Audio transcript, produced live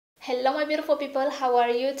Hello my beautiful people, how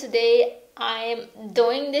are you today? I'm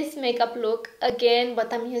doing this makeup look again,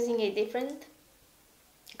 but I'm using a different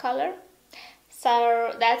color.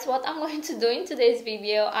 So that's what I'm going to do in today's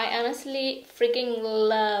video. I honestly freaking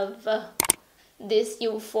love this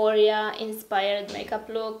Euphoria inspired makeup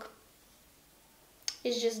look.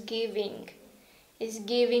 It's just giving. It's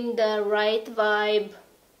giving the right vibe,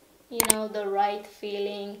 you know, the right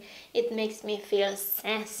feeling. It makes me feel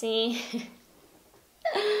sassy.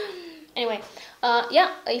 Anyway,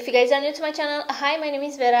 yeah, if you guys are new to my channel, hi, my name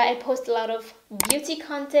is Vera. I post a lot of beauty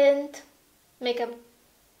content, makeup,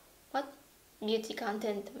 beauty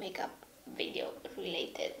content, makeup video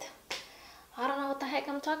related. I don't know what the heck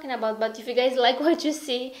I'm talking about, but if you guys like what you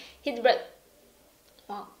see, hit the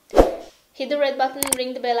red button,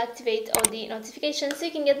 ring the bell, activate all the notifications so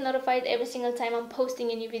you can get notified every single time I'm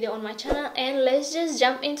posting a new video on my channel. And let's just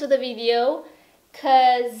jump into the video,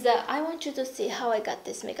 because I want you to see how I got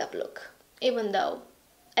this makeup look, even though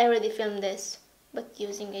I already filmed this but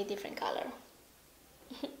using a different color.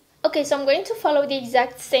 Okay, so I'm going to follow the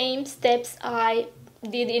exact same steps I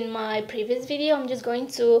did in my previous video. I'm just going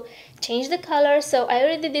to change the color. So I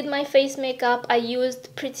already did my face makeup. I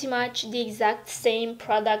used pretty much the exact same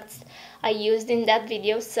products I used in that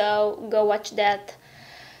video, so go watch that.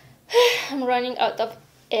 I'm running out of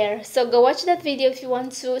air, so go watch that video if you want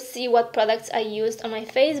to see what products I used on my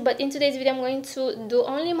face. But in today's video I'm going to do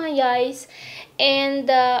only my eyes, and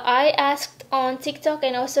I asked on TikTok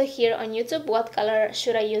and also here on YouTube what color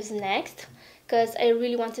should I use next, because I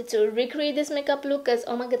really wanted to recreate this makeup look, because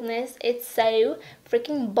oh my goodness, it's so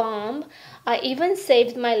freaking bomb. I even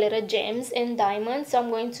saved my little gems and diamonds, so I'm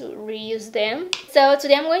going to reuse them. So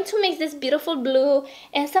today I'm going to mix this beautiful blue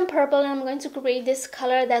and some purple, and I'm going to create this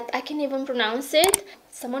color that I can't even pronounce it.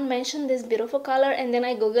 Someone mentioned this beautiful color and then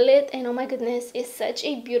I googled it, and oh my goodness, it's such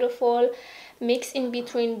a beautiful mix in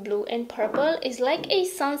between blue and purple. It's like a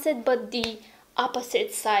sunset, but the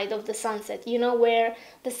opposite side of the sunset, you know, where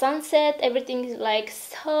the sunset everything is like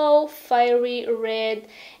so fiery red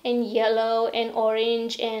and yellow and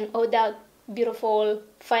orange and all that beautiful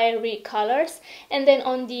fiery colors, and then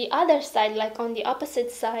on the other side, like on the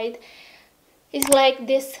opposite side, is like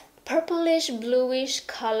this purplish bluish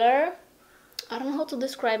color. I don't know how to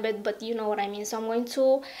describe it, but you know what I mean. So I'm going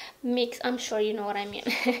to mix, I'm sure you know what I mean.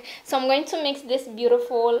 So I'm going to mix this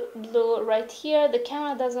beautiful blue right here. The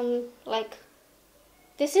camera doesn't like,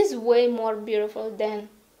 this is way more beautiful than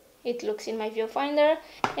it looks in my viewfinder.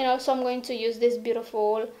 And also I'm going to use this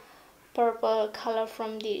beautiful purple color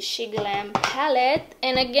from the Sheglam palette.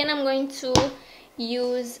 And again, I'm going to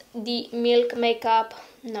use the Milk Makeup,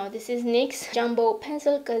 no, this is NYX Jumbo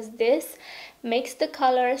Pencil, because this makes the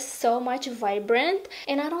color so much vibrant.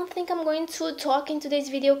 And I don't think I'm going to talk in today's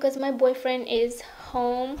video because my boyfriend is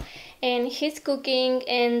home and he's cooking,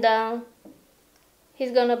 and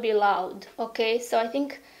he's gonna be loud, okay? So I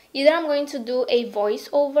think either I'm going to do a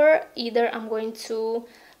voiceover, either I'm going to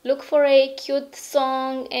look for a cute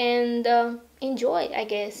song and enjoy, I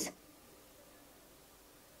guess.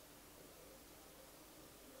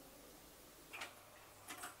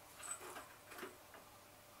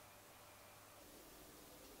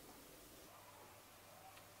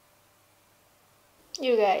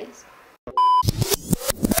 You guys.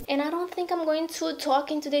 And I don't think I'm going to talk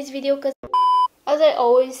in today's video because, as I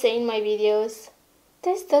always say in my videos,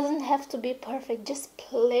 this doesn't have to be perfect. Just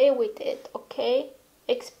play with it, okay?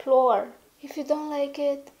 Explore. If you don't like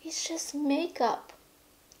it, it's just makeup.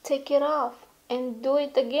 Take it off and do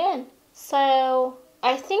it again. So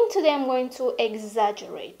I think today I'm going to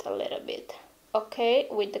exaggerate a little bit, okay,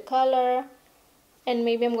 with the color. And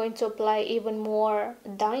maybe I'm going to apply even more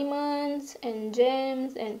diamonds and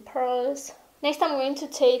gems and pearls. Next, I'm going to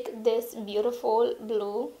take this beautiful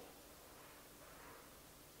blue.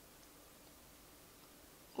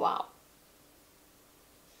 Wow.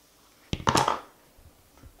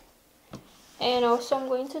 And also I'm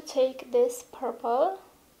going to take this purple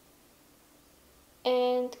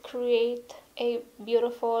and create a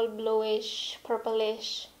beautiful bluish,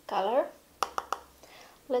 purplish color.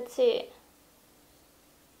 Let's see.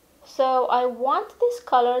 So I want this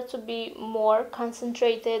color to be more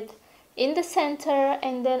concentrated in the center,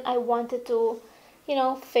 and then I wanted to, you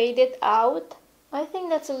know, fade it out. I think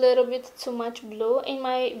that's a little bit too much blue. In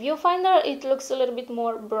my viewfinder, it looks a little bit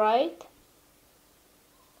more bright.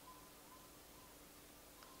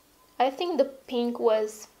 I think the pink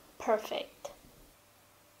was perfect.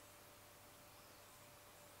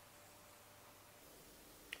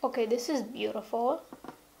 Okay, this is beautiful,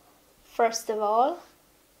 first of all.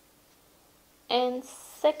 And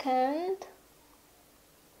second,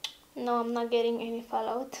 no, I'm not getting any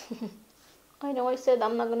fallout. I know I said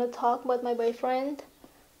I'm not gonna talk, but my boyfriend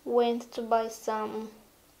went to buy some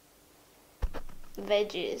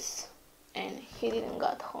veggies and he didn't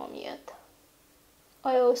got home yet.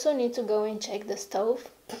 I also need to go and check the stove.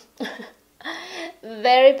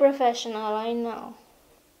 Very professional, I know.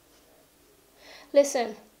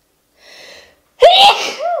 Listen.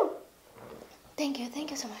 Thank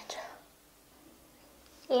you so much.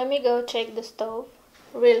 Let me go check the stove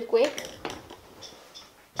real quick.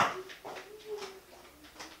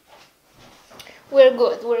 We're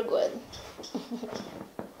good.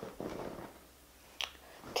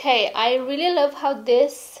 Okay, I really love how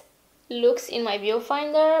this looks in my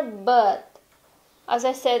viewfinder, but as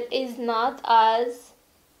I said, it's not as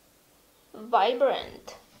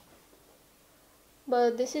vibrant.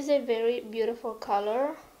 But this is a very beautiful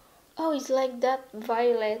color. Oh, it's like that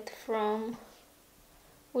violet from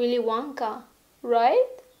Willy Wonka, right?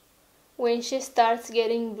 When she starts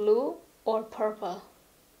getting blue or purple.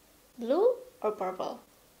 Blue or purple?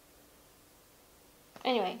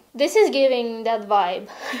 Anyway, this is giving that vibe.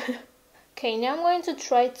 Okay, now I'm going to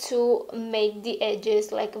try to make the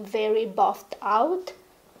edges like very buffed out.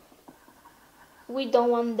 We don't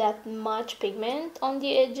want that much pigment on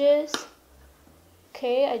the edges.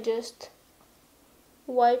 Okay, I just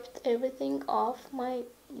wiped everything off my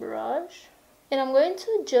brush. And I'm going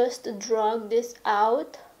to just drag this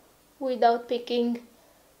out without picking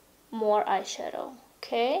more eyeshadow,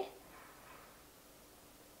 okay?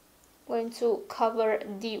 I'm going to cover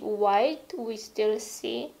the white we still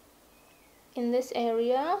see in this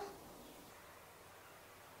area.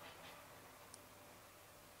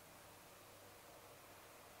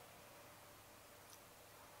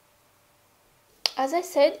 As I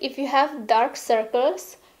said, if you have dark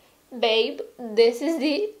circles, babe, this is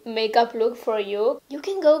the makeup look for you. You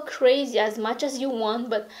can go crazy as much as you want,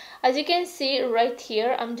 but as you can see right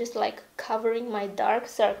here, I'm just like covering my dark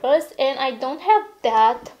circles, and I don't have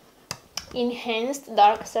that enhanced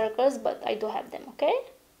dark circles, but I do have them, okay?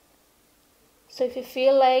 So if you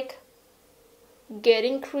feel like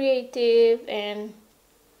getting creative and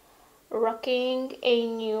rocking a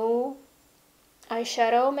new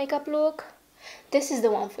eyeshadow makeup look, this is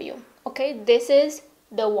the one for you, okay? This is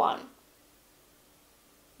the one.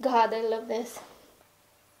 God, I love this.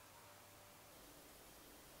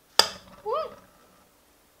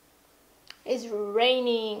 It's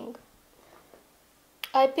raining.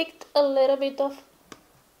 I picked a little bit of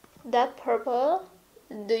that purple.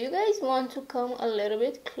 Do you guys want to come a little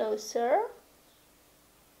bit closer?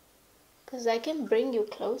 Because I can bring you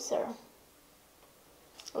closer.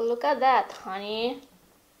 Look at that, honey.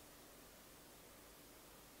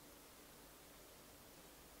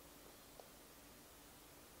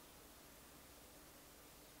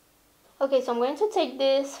 Okay, so I'm going to take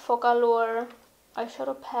this Focallure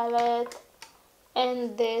eyeshadow palette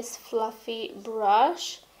and this fluffy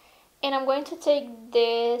brush, and I'm going to take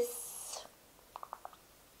this,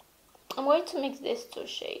 I'm going to mix these two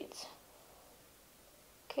shades.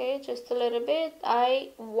 Okay, just a little bit. I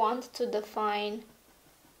want to define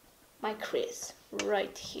my crease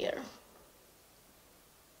right here.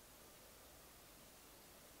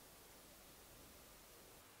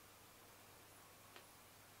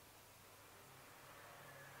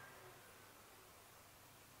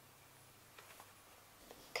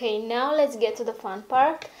 Okay, now let's get to the fun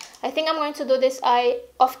part. I think I'm going to do this eye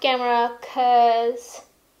off camera because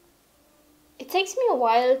it takes me a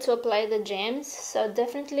while to apply the gems, so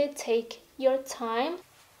definitely take your time.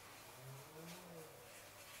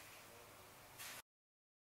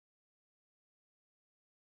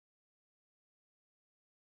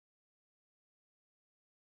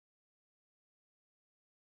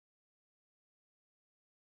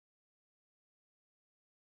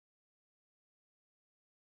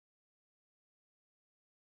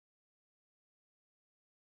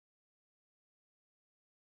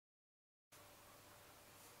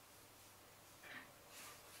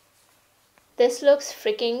 This looks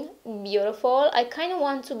freaking beautiful. I kind of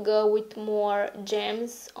want to go with more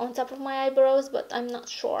gems on top of my eyebrows, but I'm not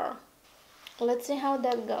sure. Let's see how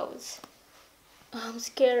that goes. I'm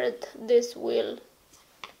scared this will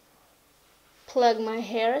plug my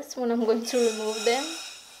hairs when I'm going to remove them.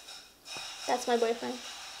 That's my boyfriend.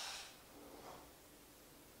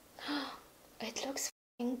 It looks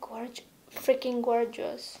freaking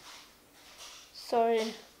gorgeous.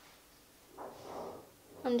 Sorry.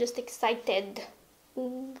 I'm just excited.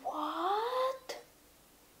 What?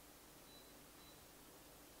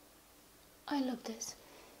 I love this.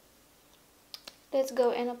 Let's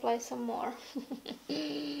go and apply some more.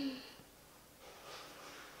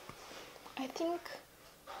 I think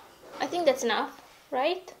that's enough,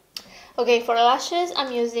 right? Okay, for lashes,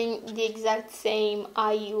 I'm using the exact same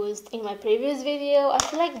I used in my previous video. I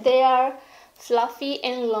feel like they are fluffy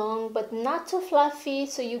and long, but not too fluffy,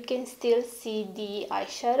 so you can still see the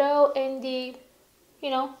eyeshadow and the, you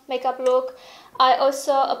know, makeup look. I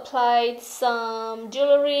also applied some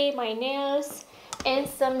jewelry, my nails, and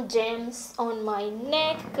some gems on my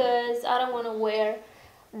neck because I don't want to wear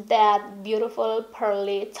that beautiful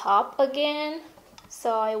pearly top again.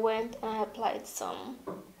 So I went and I applied some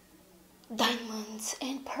diamonds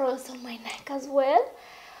and pearls on my neck as well.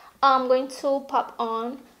 I'm going to pop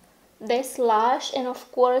on this lash, and of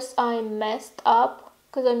course I messed up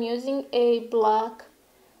because I'm using a black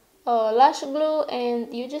lash glue,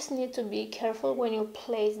 and you just need to be careful when you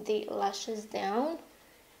place the lashes down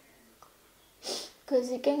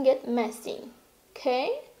because it can get messy.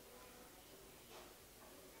 Okay.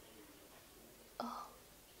 Oh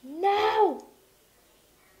no,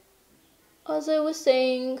 as I was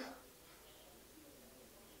saying.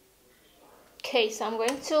 Okay, so I'm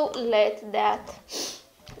going to let that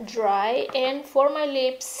dry, and for my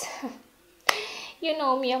lips, you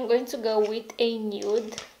know me, I'm going to go with a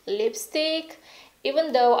nude lipstick,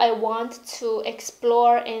 even though I want to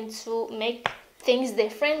explore and to make things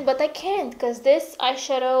different, but I can't because this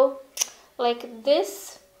eyeshadow, like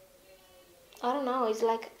this, I don't know, it's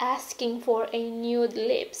like asking for a nude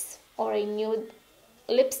lips or a nude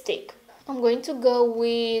lipstick. I'm going to go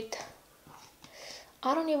with,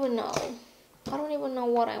 I don't even know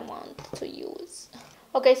what I want to use.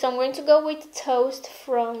 Okay, so I'm going to go with Toast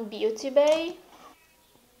from Beautybay.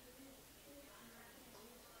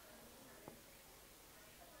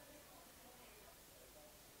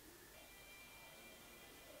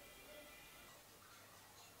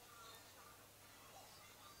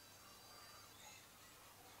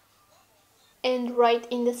 And right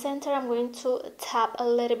in the center, I'm going to tap a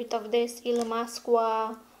little bit of this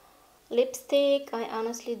Illamasqua lipstick. I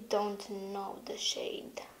honestly don't know the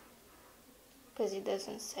shade because it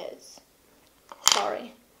doesn't say.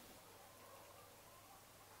 Sorry.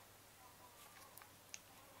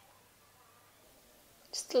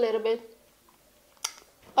 Just a little bit.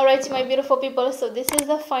 Alright, my beautiful people, so this is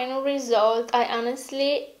the final result. I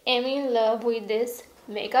honestly am in love with this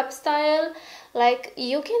makeup style. Like,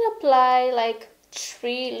 you can apply like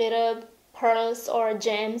 3 little pearls or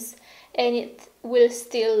gems and it will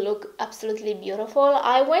still look absolutely beautiful.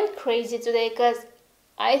 I went crazy today because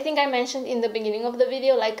I think I mentioned in the beginning of the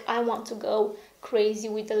video, like, I want to go crazy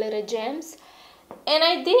with the little gems, and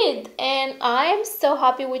I did, and I am so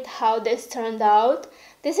happy with how this turned out.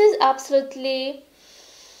 This is absolutely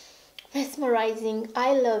mesmerizing.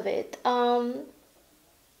 I love it. I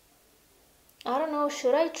don't know,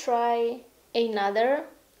 should I try another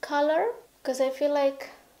color? Because I feel like,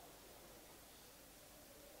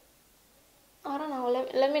 I don't know,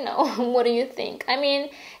 let me know. What do you think? I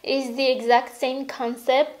mean, it's the exact same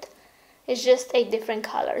concept, it's just a different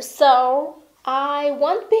color. So I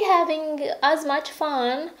won't be having as much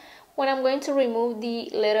fun when I'm going to remove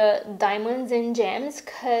the little diamonds and gems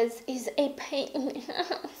because it's a pain.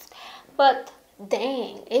 But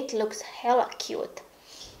dang, it looks hella cute.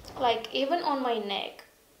 Like, even on my neck,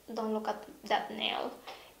 don't look at that nail.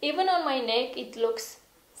 Even on my neck, it looks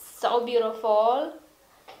so beautiful.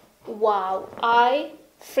 Wow, I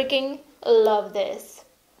freaking love this.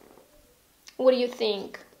 What do you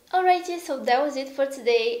think? Alrighty, so that was it for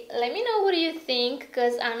today. Let me know what you think,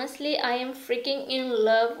 because honestly, I am freaking in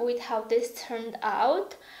love with how this turned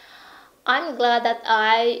out. I'm glad that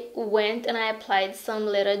I went and I applied some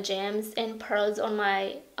little gems and pearls on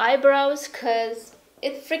my eyebrows, because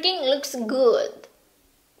it freaking looks good.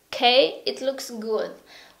 Okay, it looks good.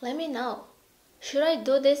 Let me know, should I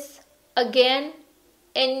do this again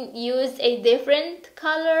and use a different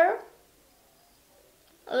color?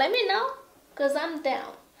 Let me know, because I'm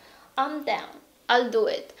down. I'll do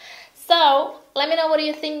it. So let me know what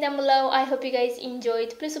you think down below. I hope you guys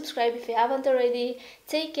enjoyed. Please subscribe if you haven't already.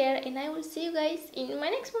 Take care, and I will see you guys in my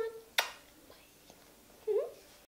next one.